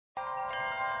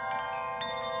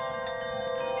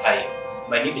Hi,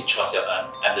 my name is Chua.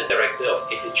 I'm the director of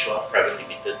Chua Private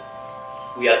Limited.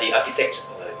 We are the architects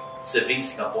serving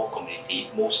Singapore community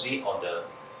mostly on the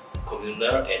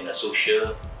communal and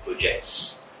social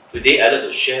projects. Today I'd like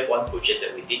to share one project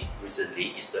that we did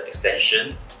recently. Is the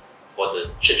extension for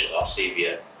the Church of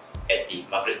Saviour at the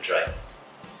Margaret Drive.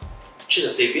 Church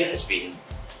of Saviour has been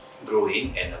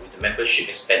growing, and with the membership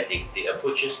expanding, they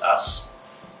approaches us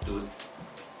to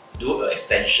do an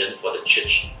extension for the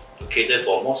church to cater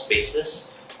for more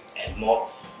spaces and more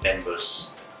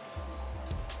members.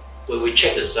 When we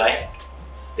check the site,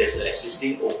 there's an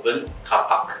existing open car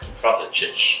park in front of the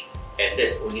church, and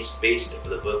there's only space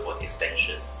available for the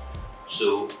extension.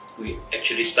 So we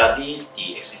actually study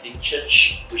the existing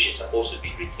church, which is supposed to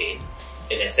be retained,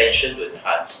 and extension to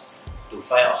enhance, to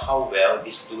find out how well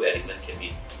these two elements can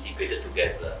be integrated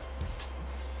together.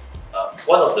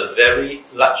 One of the very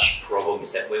large problems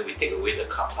is that when we take away the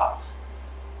car park,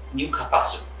 new car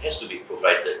parks has to be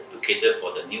provided to cater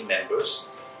for the new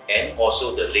members and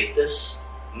also the latest,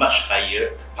 much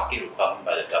higher parking requirement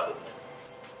by the government.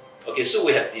 Okay, so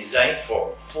we have designed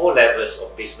for 4 levels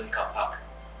of basement car park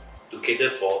to cater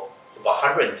for about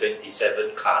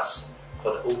 127 cars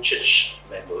for the old church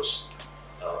members.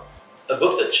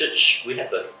 Above the church, we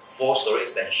have a 4-story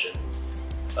extension.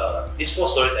 This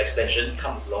 4-story extension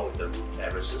comes along with the roof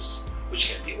terraces, which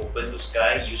can be open to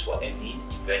sky, used for any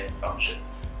event function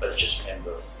by the church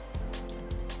member.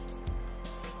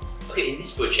 Okay, in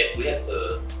this project, we have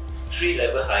a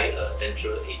 3-level high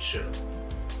central atrium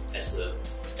as a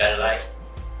skylight,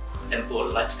 ample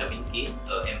of lights coming in,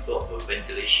 ample of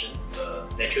ventilation,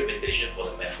 natural ventilation for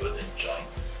the member to enjoy.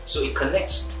 So it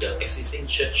connects the existing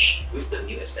church with the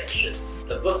new extension.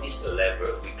 Above this level,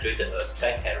 we created a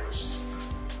sky terrace.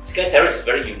 Sky terrace is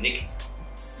very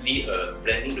uniquely a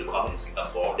planning requirement in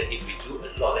Singapore that if we do a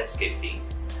lot of landscaping,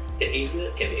 the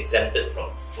area can be exempted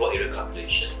from floor area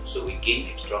calculation. So we gain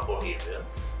extra floor area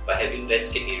by having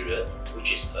landscape area,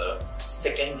 which is a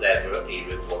 2nd level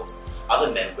area for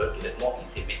other members to have more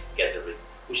intimate gathering,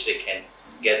 which they can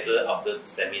gather after the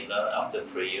seminar, after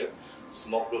prayer,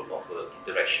 small group of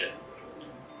interaction.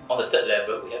 On the 3rd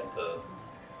level, we have a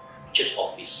church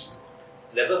office.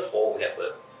 Level 4, we have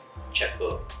a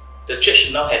chapel. The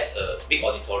church now has a big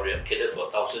auditorium catered for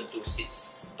 1,002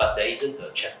 seats, but there isn't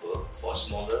a chapel for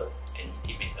smaller and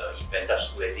intimate events such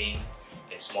as wedding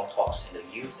and small talks and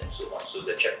the youth and so on. So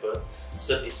the chapel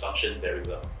serves this function very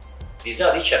well. Design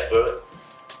of this chapel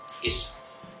is,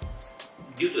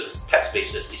 due to the tight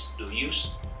spaces, is to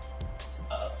use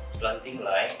slanting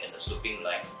line and a sloping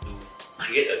line to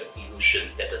create an illusion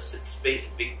that the space is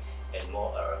big and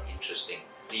more interesting.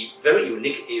 The very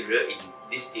unique area in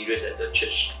these areas that the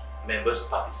church members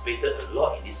participated a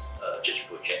lot in this church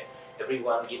project.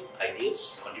 Everyone gave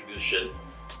ideas, contribution.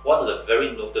 One of the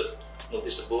very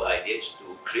noticeable ideas is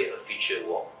to create a feature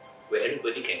wall where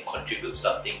everybody can contribute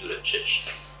something to the church.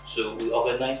 So we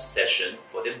organized session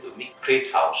for them to make clay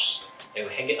house, and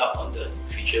we hang it up on the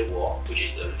feature wall, which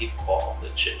is the leaf core of the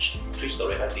church,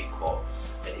 3-story high leaf core,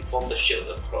 and it forms the shape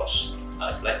of the cross.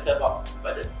 It's lighted up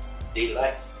by the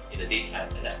daylight in the daytime,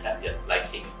 and at night the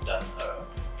lighting done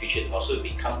feature also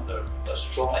become a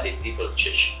strong identity for the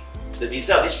church. The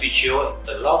design of this feature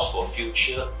allows for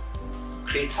future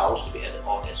clay house to be added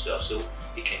on as well, so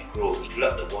it can grow, it fill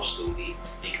up the wall slowly,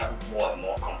 become more and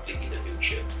more complete in the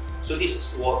future. So this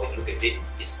is what, when you look at it,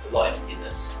 is a lot of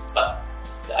emptiness, but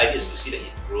the idea is to see that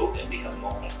it grow and become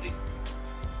more complete.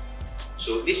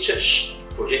 So this church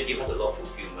project gives us a lot of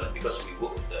fulfillment because we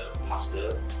work with the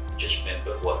pastor, church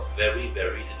member who are very,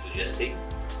 very enthusiastic.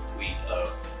 We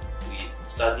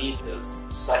study the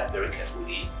site very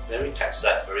carefully, very tight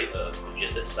site, very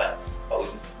congested site, but we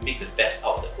make the best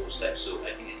out of the